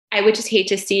I would just hate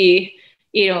to see,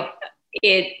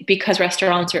 it, because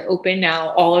restaurants are open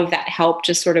now, all of that help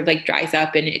just sort of like dries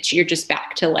up and you're just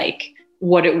back to like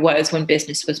what it was when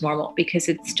business was normal, because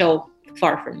it's still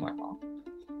far from normal.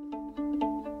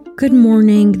 Good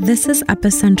morning. This is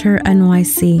Epicenter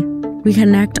NYC. We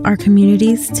connect our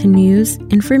communities to news,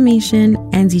 information,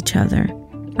 and each other.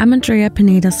 I'm Andrea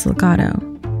Pineda-Salgado.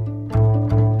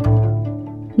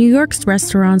 New York's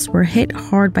restaurants were hit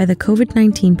hard by the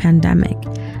COVID-19 pandemic.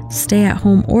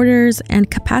 Stay-at-home orders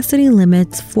and capacity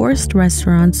limits forced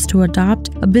restaurants to adopt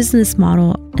a business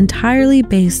model entirely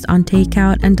based on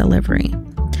takeout and delivery.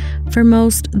 For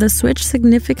most, the switch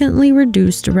significantly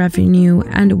reduced revenue,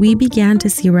 and we began to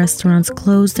see restaurants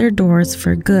close their doors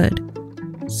for good.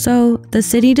 So, the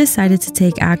city decided to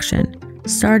take action,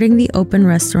 starting the Open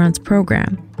Restaurants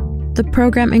program. The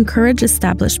program encouraged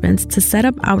establishments to set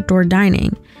up outdoor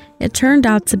dining. It turned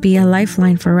out to be a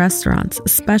lifeline for restaurants,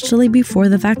 especially before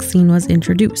the vaccine was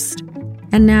introduced.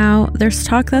 And now, there's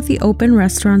talk that the Open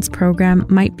Restaurants program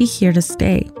might be here to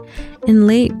stay. In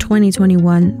late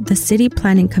 2021, the City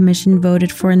Planning Commission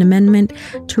voted for an amendment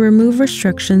to remove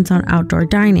restrictions on outdoor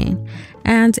dining.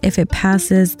 And if it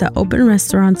passes, the Open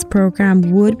Restaurants program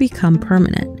would become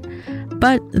permanent.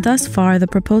 But thus far, the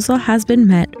proposal has been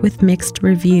met with mixed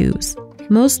reviews.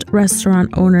 Most restaurant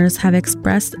owners have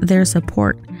expressed their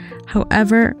support.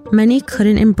 However, many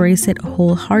couldn't embrace it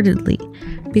wholeheartedly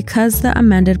because the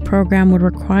amended program would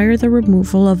require the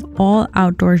removal of all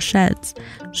outdoor sheds,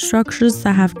 structures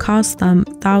that have cost them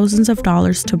thousands of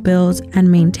dollars to build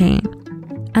and maintain.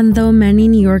 And though many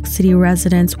New York City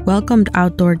residents welcomed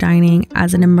outdoor dining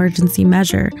as an emergency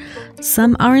measure,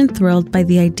 some aren't thrilled by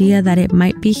the idea that it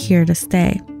might be here to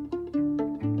stay.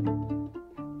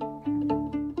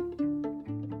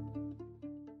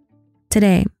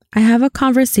 Today, I have a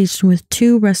conversation with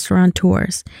two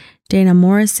restaurateurs, Dana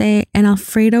Morrissey and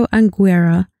Alfredo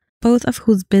Anguera, both of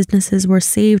whose businesses were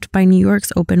saved by New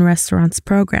York's Open Restaurants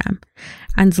program.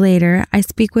 And later, I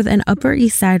speak with an Upper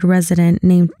East Side resident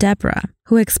named Deborah,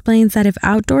 who explains that if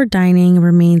outdoor dining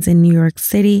remains in New York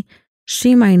City,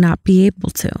 she might not be able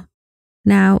to.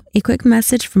 Now, a quick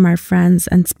message from our friends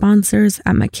and sponsors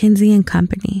at McKinsey &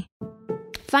 Company.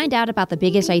 Find out about the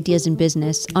biggest ideas in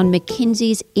business on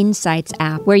McKinsey's Insights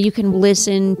app, where you can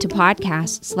listen to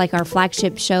podcasts like our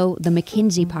flagship show, The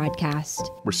McKinsey Podcast.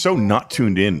 We're so not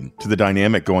tuned in to the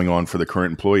dynamic going on for the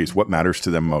current employees, what matters to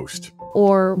them most.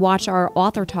 Or watch our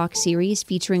Author Talk series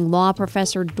featuring law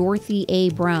professor Dorothy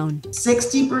A. Brown.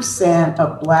 60%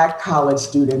 of Black college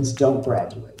students don't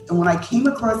graduate. And when I came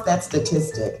across that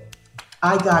statistic,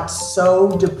 I got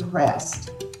so depressed.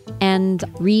 And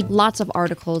read lots of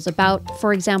articles about,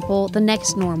 for example, the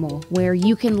next normal, where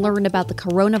you can learn about the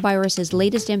coronavirus's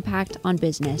latest impact on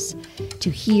business. To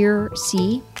hear,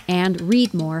 see, and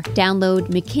read more, download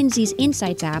McKinsey's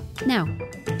Insights app now.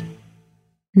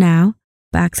 Now,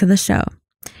 back to the show.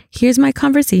 Here's my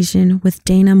conversation with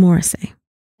Dana Morrissey.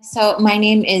 So my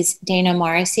name is Dana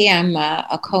Morrissey. I'm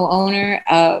a co-owner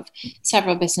of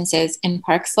several businesses in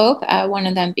Park Slope, one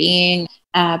of them being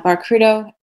Bar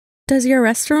Crudo. Does your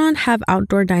restaurant have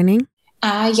outdoor dining?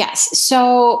 Yes.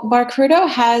 So Bar Crudo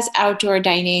has outdoor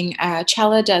dining.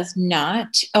 Cella does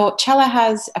not. Oh, Cella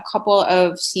has a couple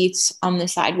of seats on the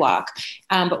sidewalk,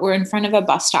 but we're in front of a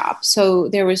bus stop. So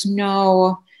there was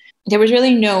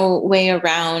really no way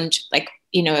around, like,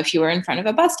 if you were in front of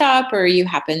a bus stop or you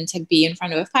happened to be in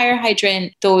front of a fire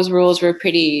hydrant, those rules were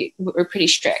pretty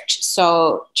strict.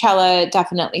 So Cella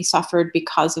definitely suffered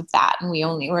because of that. And we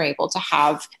only were able to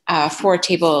have 4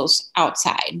 tables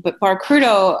outside. But Bar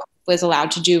Crudo was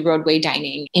allowed to do roadway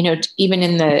dining, even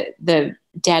in the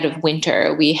dead of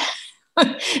winter.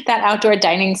 That outdoor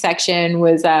dining section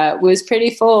was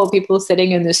pretty full, people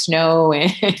sitting in the snow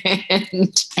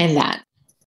and that.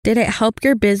 Did it help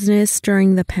your business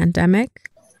during the pandemic?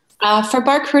 For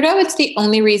Bar Crudo, it's the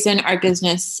only reason our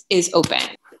business is open.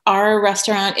 Our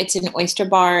restaurant, it's an oyster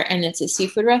bar and it's a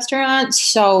seafood restaurant.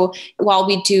 So while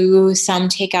we do some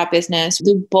takeout business,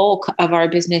 the bulk of our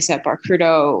business at Bar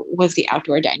Crudo was the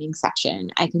outdoor dining section.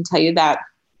 I can tell you that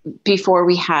before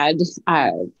we had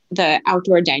the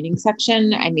outdoor dining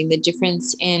section, I mean, the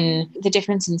difference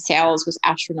in sales was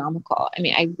astronomical. I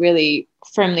mean, I really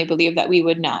firmly believe that we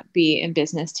would not be in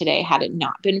business today had it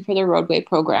not been for the roadway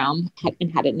program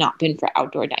and had it not been for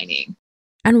outdoor dining.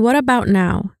 And what about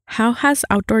now? How has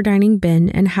outdoor dining been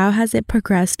and how has it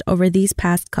progressed over these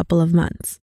past couple of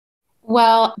months?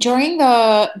 Well, during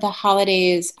the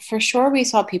holidays, for sure, we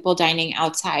saw people dining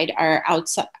outside. Our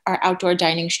outdoor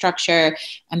dining structure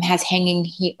has hanging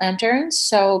heat lanterns,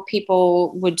 so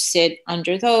people would sit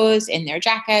under those in their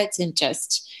jackets and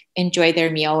just enjoy their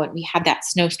meal. And we had that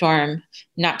snowstorm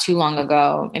not too long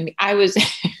ago. I mean, I was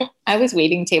I was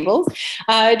waiting tables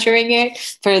during it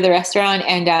for the restaurant,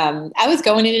 and I was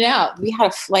going in and out. We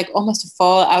had almost a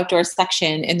full outdoor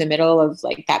section in the middle of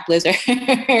like that blizzard.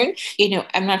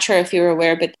 I'm not sure if you were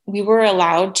aware, but we were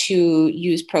allowed to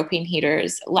use propane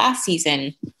heaters last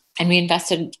season, and we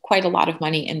invested quite a lot of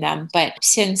money in them. But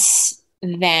since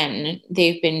then,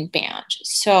 they've been banned.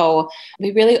 So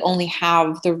we really only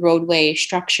have the roadway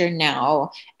structure now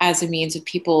as a means of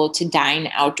people to dine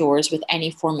outdoors with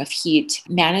any form of heat.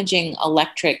 Managing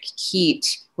electric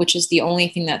heat, which is the only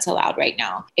thing that's allowed right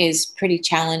now, is pretty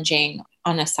challenging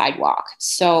on a sidewalk.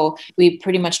 So we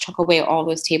pretty much took away all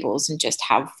those tables and just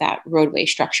have that roadway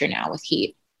structure now with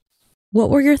heat.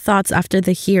 What were your thoughts after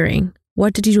the hearing?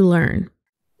 What did you learn?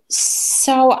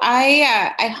 So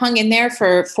I hung in there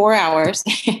for 4 hours.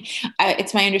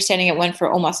 It's my understanding it went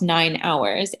for almost 9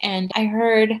 hours. And I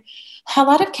heard a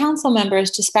lot of council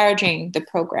members disparaging the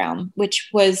program, which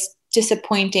was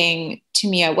disappointing to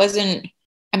me.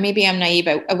 Maybe I'm naive.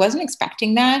 I wasn't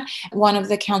expecting that. One of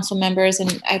the council members,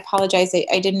 and I apologize,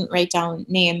 I didn't write down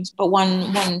names, but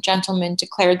one gentleman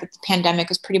declared that the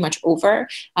pandemic is pretty much over.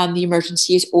 The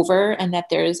emergency is over, and that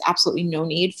there is absolutely no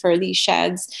need for these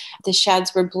sheds. The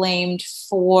sheds were blamed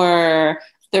for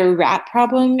the rat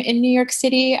problem in New York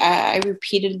City. I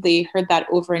repeatedly heard that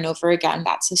over and over again.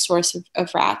 That's the source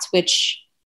of rats, which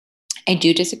I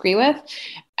do disagree with.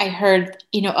 I heard,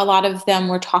 a lot of them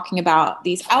were talking about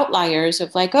these outliers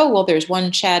of like, oh, well, there's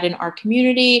one shed in our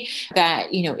community that,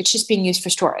 it's just being used for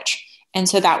storage. And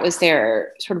so that was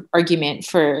their sort of argument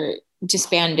for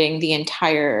disbanding the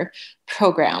entire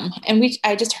program. And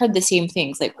I just heard the same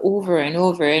things like over and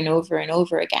over and over and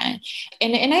over again.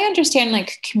 And I understand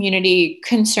like community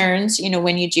concerns,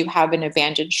 when you do have an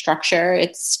abandoned structure,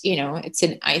 it's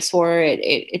an eyesore.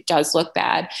 It does look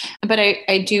bad. But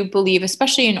I do believe,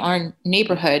 especially in our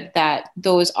neighborhood, that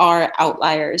those are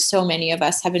outliers. So many of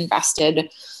us have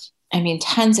invested,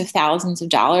 tens of thousands of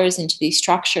dollars into these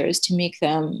structures to make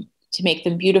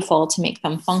them beautiful, to make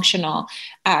them functional.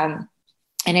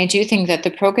 And I do think that the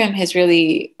program has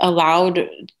really allowed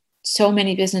so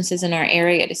many businesses in our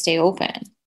area to stay open.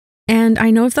 And I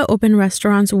know if the open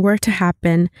restaurants were to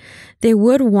happen, they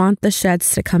would want the sheds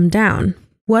to come down.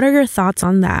 What are your thoughts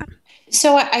on that?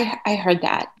 So I heard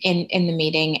that in the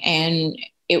meeting, and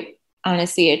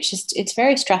honestly, it's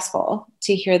very stressful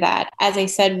to hear that. As I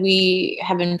said, we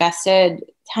have invested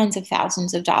tens of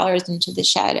thousands of dollars into the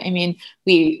shed.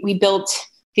 We built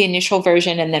the initial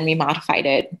version and then we modified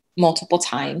it multiple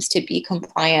times to be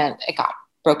compliant. It got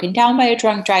broken down by a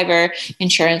drunk driver.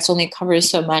 Insurance only covers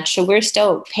so much. So we're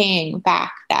still paying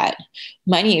back that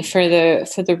money for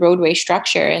the roadway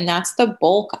structure. And that's the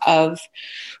bulk of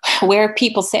where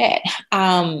people sit.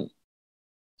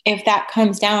 If that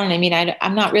comes down,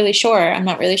 I'm not really sure. I'm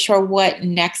not really sure what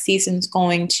next season's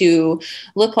going to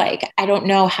look like. I don't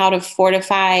know how to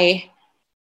fortify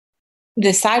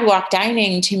the sidewalk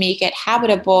dining to make it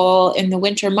habitable in the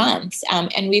winter months.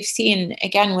 And we've seen,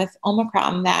 again, with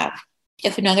Omicron, that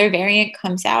if another variant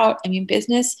comes out,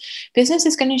 business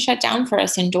is going to shut down for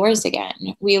us indoors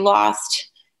again. We lost,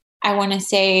 I want to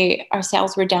say our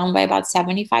sales were down by about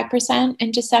 75%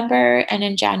 in December and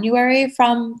in January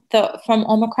from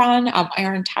Omicron.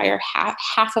 Our entire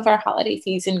half of our holiday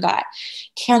season got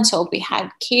canceled. We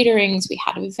had caterings, we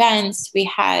had events, we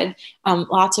had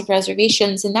lots of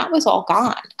reservations, and that was all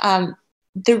gone.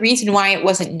 The reason why it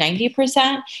wasn't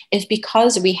 90% is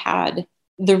because we had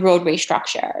the roadway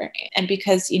structure, and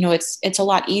because it's a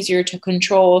lot easier to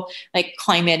control like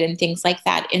climate and things like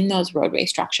that in those roadway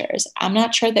structures. I'm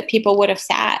not sure that people would have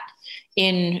sat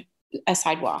in a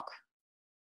sidewalk.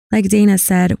 Like Dana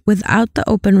said, without the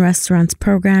open restaurants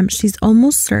program, she's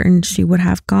almost certain she would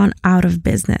have gone out of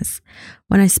business.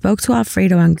 When I spoke to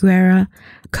Alfredo Anguera,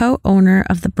 co-owner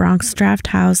of the Bronx Draft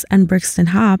House and Brixton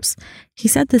Hops, he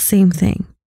said the same thing.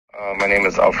 My name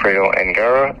is Alfredo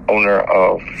Angara,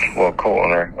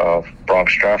 co-owner of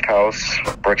Bronx Draft House,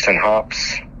 Brixton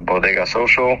Hops, Bodega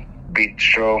Social,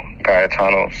 Bistro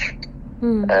Gaetanos,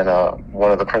 and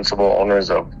one of the principal owners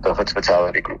of the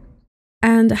Hospitality Group.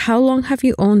 And how long have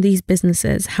you owned these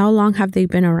businesses? How long have they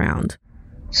been around?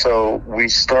 So we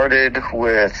started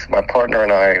with my partner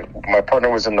and I. My partner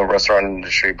was in the restaurant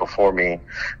industry before me.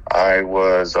 I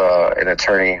was an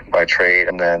attorney by trade,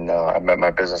 and then I met my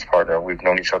business partner. We've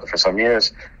known each other for some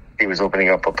years. He was opening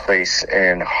up a place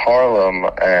in Harlem,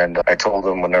 and I told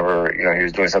him whenever, he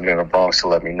was doing something in the Bronx to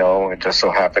let me know. It just so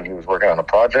happened he was working on a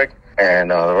project, and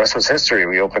the rest was history.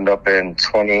 We opened up in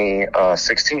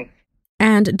 2016.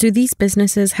 And do these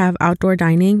businesses have outdoor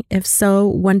dining? If so,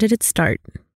 when did it start?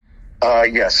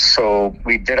 Yes. So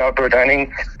we did outdoor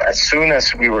dining as soon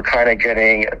as we were kind of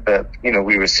getting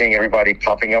we were seeing everybody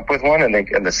popping up with one,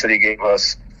 and the city gave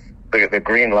us the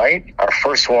green light. Our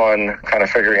first one, kind of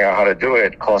figuring out how to do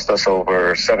it, cost us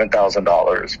over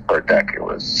 $7,000 per deck. It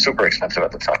was super expensive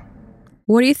at the time.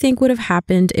 What do you think would have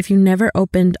happened if you never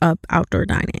opened up outdoor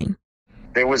dining?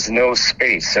 There was no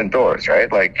space indoors,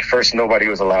 right? Like, first, nobody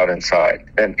was allowed inside.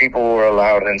 Then people were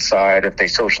allowed inside if they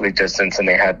socially distanced and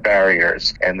they had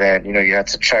barriers. And then, you had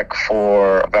to check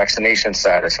for vaccination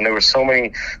status. And there were so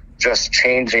many just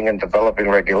changing and developing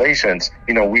regulations.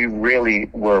 We really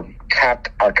were capped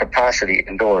our capacity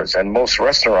indoors. And most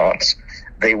restaurants,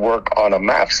 they work on a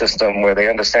map system where they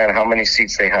understand how many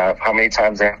seats they have, how many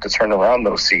times they have to turn around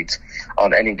those seats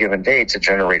on any given day to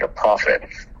generate a profit.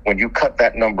 When you cut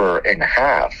that number in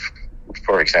half,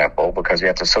 for example, because you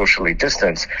have to socially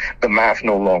distance, the math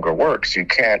no longer works. You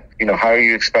can't, how do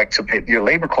you expect to pay? Your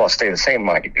labor costs stay the same,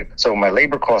 mind you. So my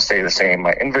labor costs stay the same.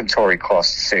 My inventory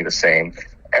costs stay the same.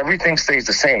 Everything stays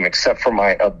the same except for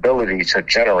my ability to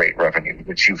generate revenue,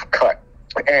 which you've cut.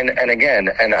 And again,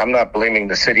 I'm not blaming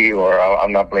the city or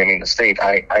I'm not blaming the state.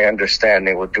 I understand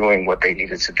they were doing what they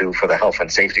needed to do for the health and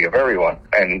safety of everyone.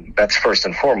 And that's first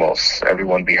and foremost,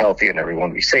 everyone be healthy and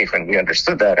everyone be safe. And we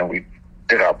understood that and we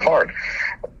did our part.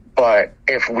 But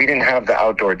if we didn't have the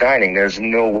outdoor dining, there's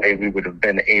no way we would have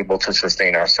been able to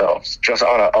sustain ourselves. Just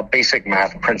on a basic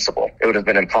math principle, it would have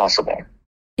been impossible.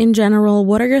 In general,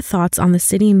 what are your thoughts on the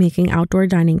city making outdoor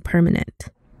dining permanent?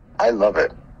 I love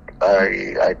it.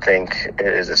 I think it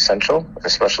is essential,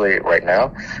 especially right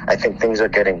now. I think things are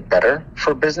getting better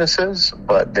for businesses,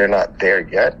 but they're not there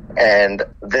yet. And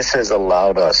this has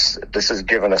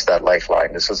given us that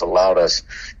lifeline. This has allowed us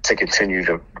to continue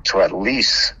to at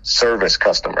least service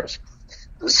customers.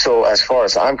 So as far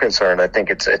as I'm concerned, I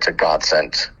think it's a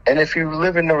godsend. And if you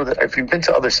live if you've been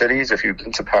to other cities, if you've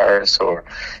been to Paris or,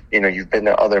 you've been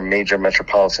to other major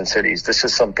metropolitan cities, this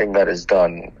is something that is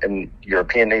done in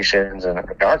European nations and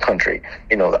in our country.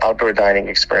 The outdoor dining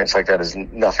experience like that is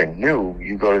nothing new.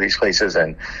 You go to these places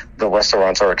and the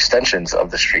restaurants are extensions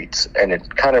of the streets, and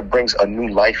it kind of brings a new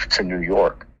life to New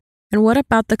York. And what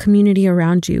about the community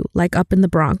around you, like up in the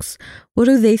Bronx? What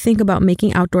do they think about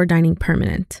making outdoor dining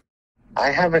permanent?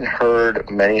 I haven't heard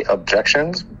many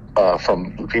objections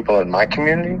from people in my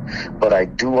community, but I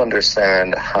do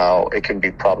understand how it can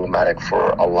be problematic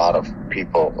for a lot of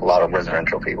people, a lot of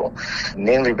residential people,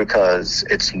 mainly because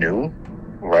it's new,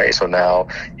 right? So now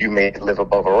you may live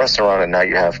above a restaurant and now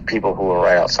you have people who are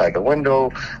right outside the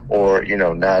window, or,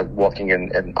 now walking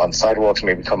in on sidewalks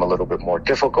may become a little bit more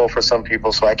difficult for some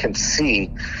people. So I can see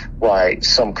why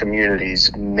some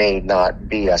communities may not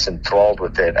be as enthralled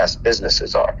with it as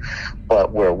businesses are.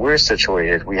 But where we're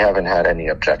situated, we haven't had any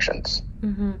objections.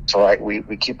 Mm-hmm. So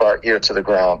we keep our ear to the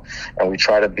ground and we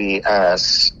try to be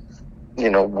as,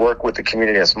 work with the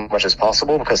community as much as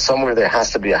possible, because somewhere there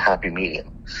has to be a happy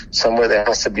medium. Somewhere there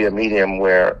has to be a medium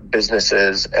where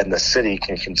businesses and the city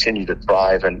can continue to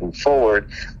thrive and move forward,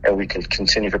 and we can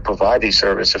continue to provide these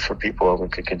services for people, and we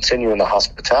can continue in the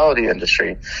hospitality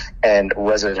industry, and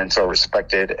residents are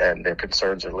respected and their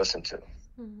concerns are listened to.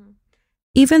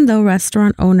 Even though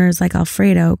restaurant owners like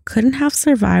Alfredo couldn't have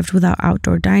survived without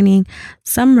outdoor dining,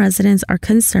 some residents are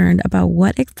concerned about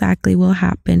what exactly will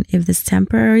happen if this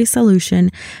temporary solution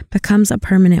becomes a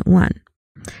permanent one.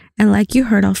 And like you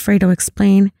heard Alfredo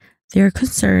explain, their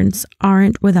concerns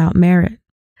aren't without merit.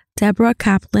 Deborah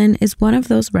Kaplan is one of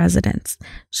those residents.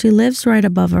 She lives right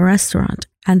above a restaurant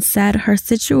and said her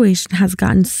situation has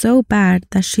gotten so bad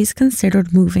that she's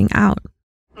considered moving out.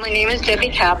 My name is Debbie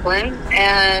Kaplan,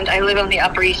 and I live on the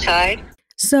Upper East Side.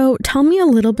 So tell me a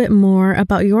little bit more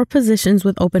about your positions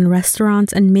with open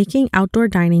restaurants and making outdoor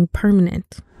dining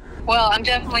permanent. Well, I'm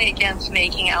definitely against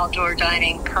making outdoor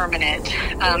dining permanent.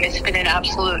 It's been an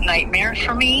absolute nightmare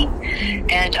for me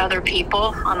and other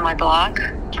people on my block,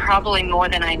 probably more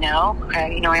than I know.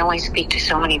 I only speak to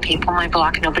so many people on my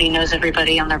block. Nobody knows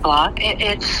everybody on their block.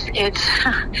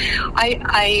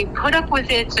 I put up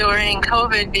with it during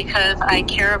COVID because I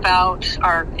care about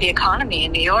the economy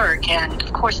in New York, and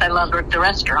of course I love the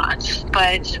restaurants.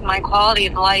 But my quality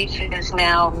of life is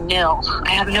now nil.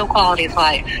 I have no quality of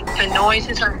life. The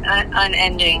noises are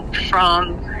unending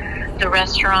from the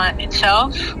restaurant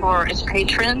itself, or its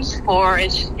patrons, or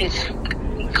its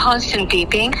constant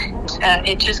beeping.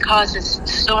 It just causes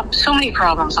so many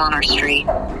problems on our street.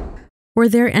 Were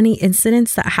there any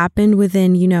incidents that happened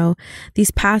within,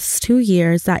 these past 2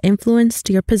 years that influenced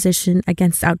your position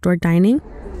against outdoor dining?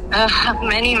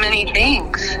 Many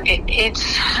things.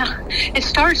 It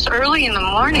starts early in the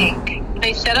morning.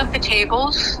 They set up the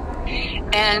tables,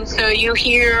 and so you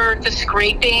hear the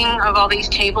scraping of all these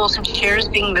tables and chairs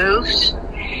being moved.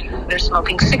 They're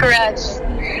smoking cigarettes.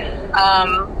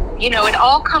 It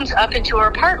all comes up into our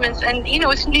apartments, and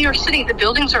it's New York City. The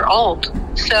buildings are old,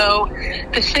 so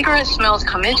the cigarette smells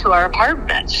come into our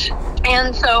apartments.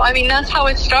 And so, that's how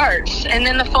it starts. And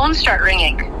then the phones start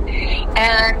ringing,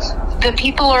 and the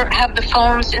people have the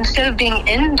phones, instead of being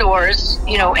indoors,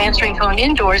 answering phone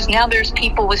indoors, now there's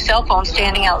people with cell phones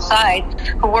standing outside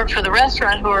who work for the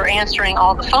restaurant who are answering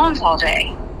all the phones all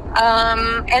day.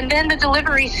 And then the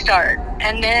deliveries start,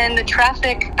 and then the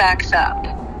traffic backs up,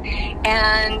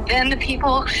 and then the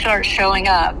people start showing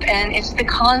up, and it's the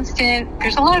constant.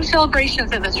 There's a lot of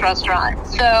celebrations at this restaurant,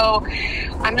 so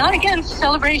I'm not against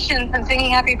celebrations and singing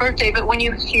happy birthday, but when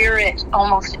you hear it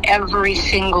almost every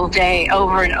single day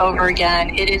over and over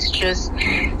again, it is just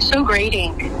so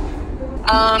grating.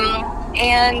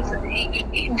 And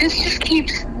this just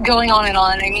keeps going on and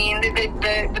on.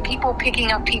 The people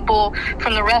picking up people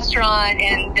from the restaurant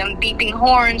and them beeping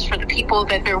horns for the people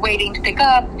that they're waiting to pick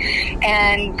up.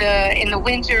 And in the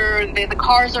winter, the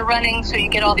cars are running, so you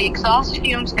get all the exhaust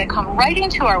fumes that come right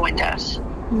into our windows.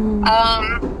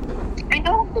 I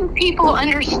don't think people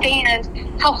understand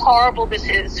how horrible this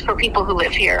is for people who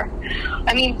live here.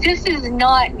 This is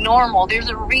not normal. There's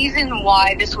a reason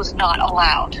why this was not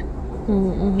allowed.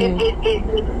 Mm-hmm.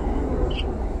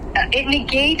 It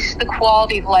negates the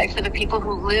quality of life for the people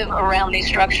who live around these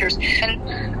structures.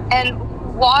 And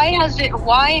why has the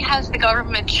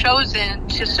government chosen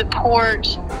to support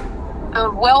the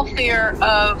welfare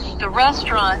of the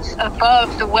restaurants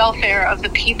above the welfare of the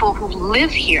people who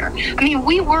live here?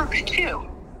 We work too.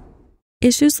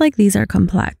 Issues like these are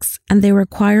complex, and they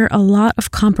require a lot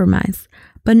of compromise.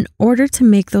 But in order to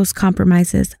make those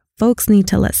compromises, folks need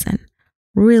to listen.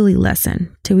 Really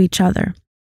listen to each other.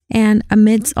 And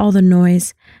amidst all the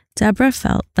noise, Deborah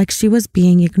felt like she was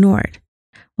being ignored.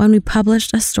 When we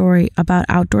published a story about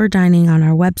outdoor dining on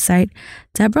our website,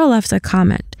 Deborah left a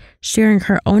comment sharing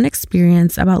her own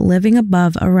experience about living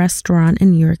above a restaurant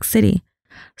in New York City.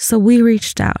 So we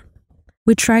reached out.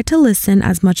 We tried to listen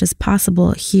as much as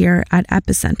possible here at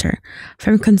Epicenter,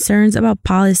 from concerns about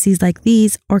policies like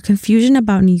these or confusion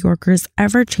about New Yorkers'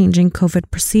 ever-changing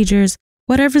COVID procedures.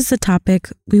 Whatever's the topic,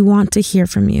 we want to hear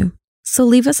from you. So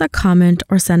leave us a comment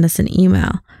or send us an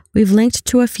email. We've linked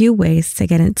to a few ways to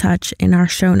get in touch in our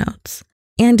show notes.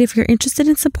 And if you're interested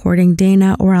in supporting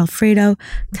Dana or Alfredo,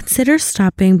 consider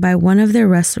stopping by one of their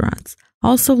restaurants,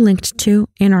 also linked to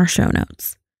in our show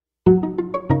notes.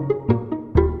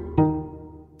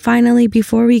 Finally,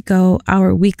 before we go,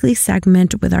 our weekly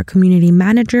segment with our community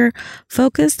manager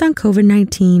focused on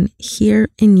COVID-19 here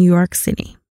in New York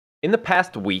City. In the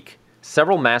past week,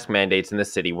 several mask mandates in the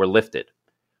city were lifted.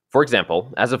 For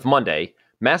example, as of Monday,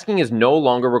 masking is no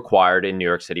longer required in New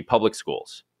York City public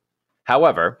schools.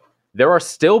 However, there are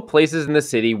still places in the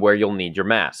city where you'll need your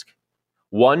mask,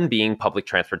 one being public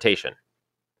transportation.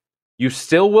 You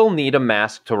still will need a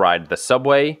mask to ride the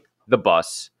subway, the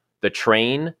bus, the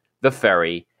train, the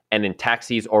ferry, and in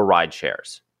taxis or ride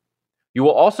shares. You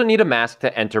will also need a mask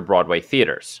to enter Broadway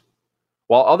theaters.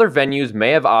 While other venues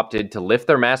may have opted to lift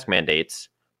their mask mandates,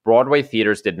 Broadway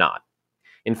theaters did not.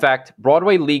 In fact,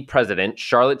 Broadway League president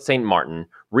Charlotte St. Martin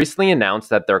recently announced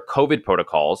that their COVID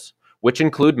protocols, which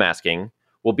include masking,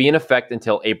 will be in effect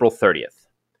until April 30th.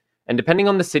 And depending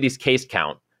on the city's case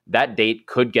count, that date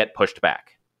could get pushed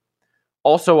back.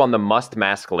 Also on the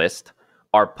must-mask list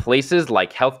are places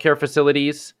like healthcare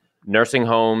facilities, nursing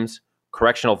homes,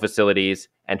 correctional facilities,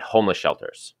 and homeless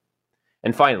shelters.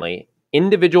 And finally,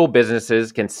 individual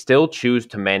businesses can still choose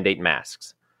to mandate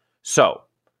masks. So,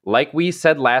 like we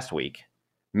said last week,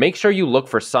 make sure you look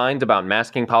for signs about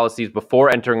masking policies before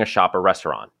entering a shop or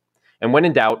restaurant. And when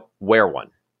in doubt, wear one.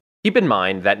 Keep in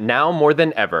mind that now more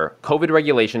than ever, COVID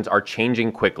regulations are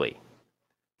changing quickly.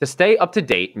 To stay up to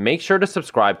date, make sure to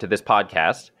subscribe to this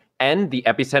podcast and the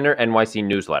Epicenter NYC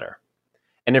newsletter.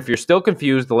 And if you're still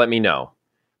confused, let me know.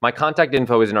 My contact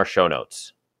info is in our show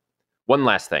notes. One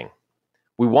last thing.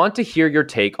 We want to hear your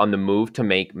take on the move to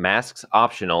make masks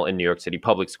optional in New York City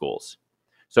public schools.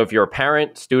 So if you're a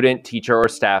parent, student, teacher, or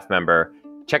staff member,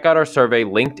 check out our survey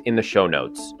linked in the show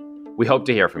notes. We hope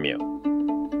to hear from you.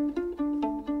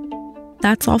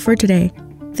 That's all for today.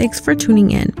 Thanks for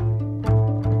tuning in.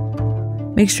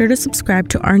 Make sure to subscribe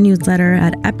to our newsletter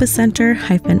at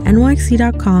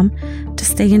epicenter-nyc.com to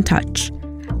stay in touch.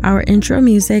 Our intro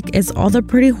music is All the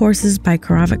Pretty Horses by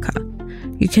Karavika.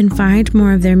 You can find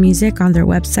more of their music on their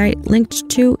website, linked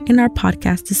to in our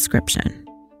podcast description.